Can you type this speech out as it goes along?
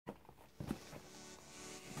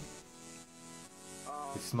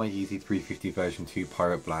is my Yeezy 350 version 2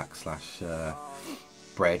 Pirate Black slash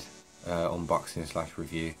BRED unboxing slash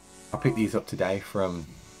review. I picked these up today from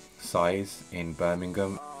Size in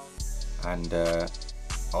Birmingham, and I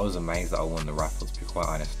was amazed that I won the raffle, to be quite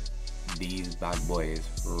honest. These bad boys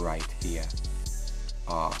right here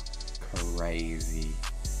are crazy.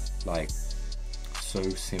 Like, so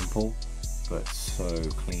simple but so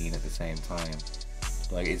clean at the same time.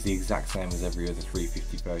 Like, it's the exact same as every other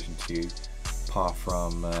 350 version 2, apart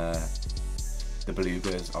from the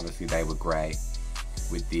belugas. Obviously they were grey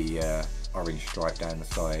with the orange stripe down the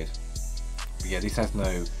side. But yeah, this has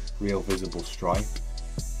no real visible stripe,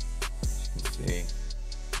 as you can see,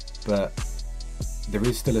 but there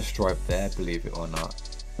is still a stripe there, believe it or not.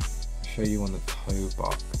 I'll show you on the toe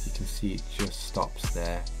box. You can see it just stops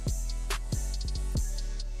there.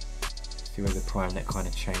 See where the prime neck kind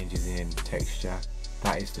of changes in texture?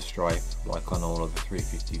 That is the stripe, like on all of the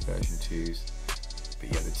 350 version 2s. But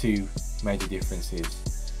yeah, the two major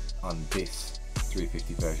differences on this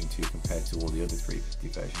 350 version 2 compared to all the other 350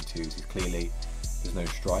 version 2s is clearly there's no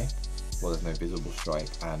stripe, well, there's no visible stripe,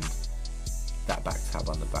 and that back tab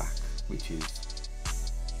on the back, which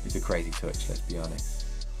is a crazy touch, let's be honest.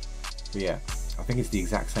 But yeah, I think it's the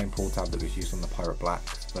exact same pull tab that was used on the Pirate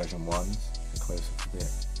Blacks version 1s. Close up a bit.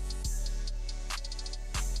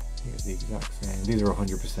 It's the exact same. These are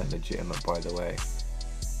 100% legitimate, by the way.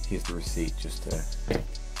 Here's the receipt just to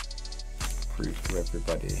prove to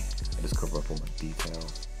everybody. I just cover up all my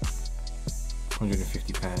details.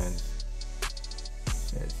 £150.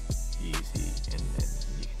 Says Yeezy, and then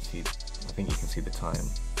you can see, I think you can see the time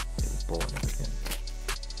it was bought and everything.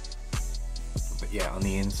 But yeah, on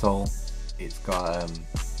the insole, it's got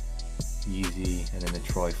Yeezy and then the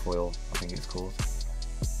trifoil, I think it's called,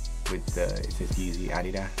 with it says Yeezy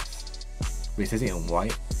Adidas, but it says it in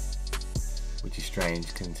white, which is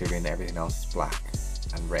strange considering that everything else is black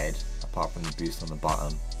and red apart from the boost on the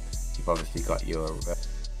bottom. You've obviously got your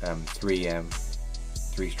three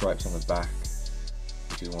stripes on the back,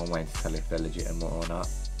 which is one way to tell if they're legitimate or not.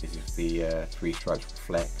 This is the 3 stripes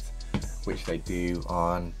reflect, which they do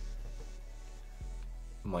on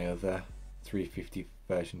my other 350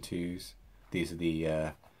 version 2s. These are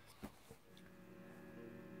the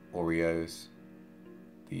Oreos,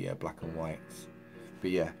 the black and whites.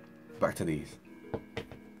 But yeah, back to these.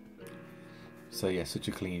 So yeah, such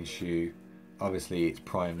a clean shoe. Obviously it's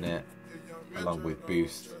prime knit along with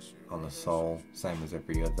boost on the sole, same as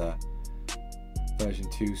every other version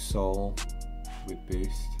 2 sole with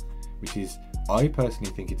boost, which is, I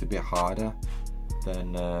personally think it's a bit harder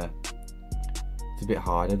than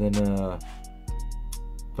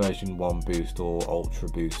version 1 boost or ultra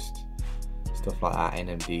boost, stuff like that,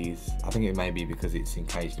 NMDs. I think it may be because it's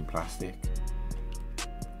encased in plastic.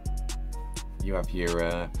 You have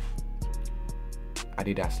your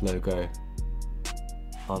Adidas logo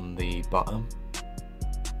on the bottom,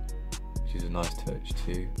 which is a nice touch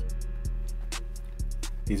too.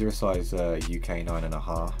 These are a size UK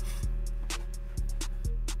 9.5.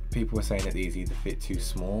 People were saying that these either fit too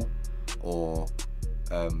small or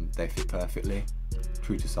they fit perfectly,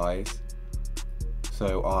 true to size.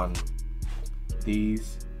 So on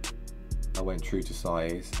these I went true to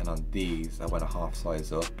size, and on these I went a half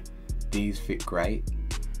size up. These fit great,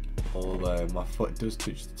 although my foot does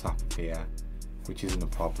touch the top of here, which isn't a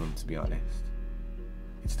problem, to be honest.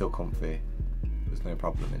 It's still comfy, there's no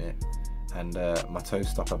problem in it. And my toes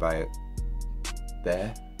stop about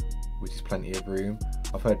there, which is plenty of room.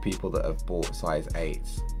 I've heard people that have bought size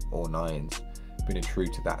 8s or 9s been true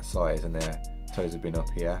to that size and their toes have been up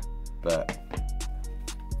here, but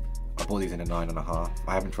I bought these in a 9.5.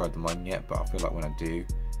 I haven't tried them on yet, but I feel like when I do,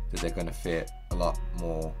 that they're going to fit a lot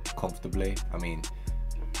more comfortably. I mean,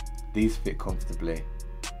 these fit comfortably,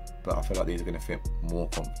 but I feel like these are going to fit more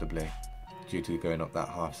comfortably due to going up that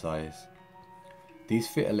half size. These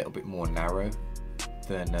fit a little bit more narrow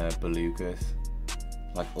than belugas.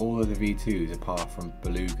 Like all of the V2s apart from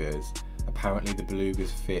belugas, apparently the belugas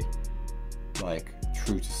fit like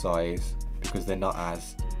true to size because they're not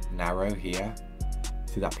as narrow here.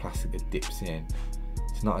 See that plastic that dips in?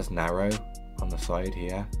 It's not as narrow on the side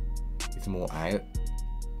here, it's more out,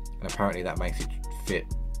 and apparently that makes it fit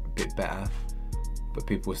a bit better, but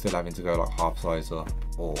people are still having to go like half size up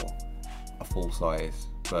or a full size.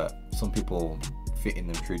 But some people fit in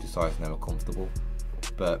them true to size and they were comfortable,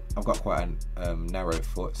 but I've got quite a narrow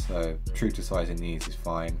foot, so true to size in these is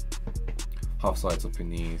fine. Half size up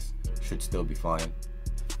in these should still be fine.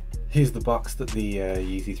 Here's the box that the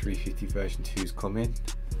Yeezy 350 version 2s come in.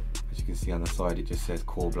 As you can see on the side, it just says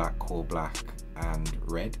core black, and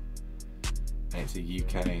red. And it's a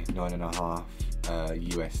UK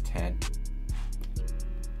 9.5, US 10.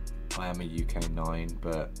 I am a UK 9,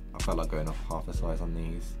 but I felt like going up half a size on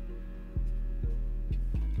these,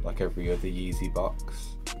 like every other Yeezy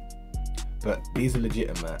box. But these are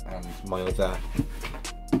legitimate, and my other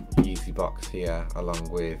Yeezy box here, along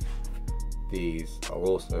with these, are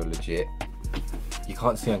also legit. You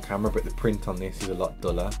can't see on camera, but the print on this is a lot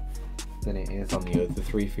duller than it is on the other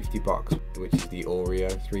 350 box, which is the Oreo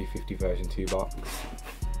 350 version 2 box.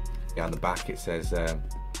 Yeah, on the back it says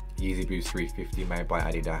Yeezy Boost 350 made by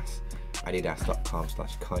Adidas,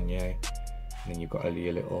 adidas.com/Kanye, and then you've got only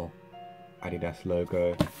a little Adidas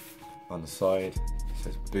logo on the side. It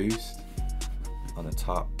says Boost on the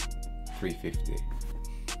top, 350.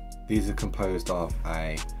 These are composed of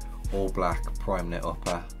a all black prime knit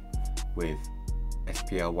upper with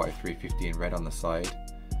SPL white 350 in red on the side,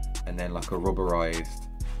 and then like a rubberized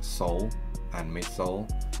sole and midsole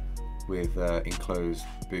with enclosed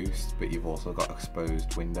boost, but you've also got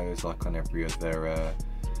exposed windows like on every other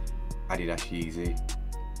Adidas Yeezy,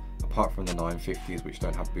 apart from the 950s which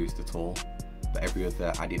don't have boost at all. But every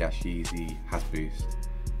other Adidas Yeezy has boost,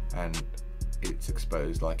 and it's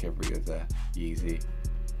exposed like every other Yeezy.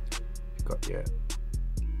 You've got your,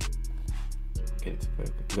 get it to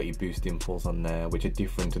focus. You've got your boost impulse on there, which are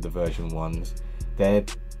different to the version 1s. They're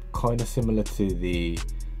kind of similar to the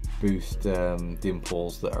boost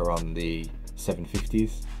dimples that are on the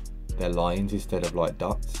 750s. They're lines instead of like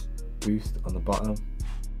dots. Boost on the bottom,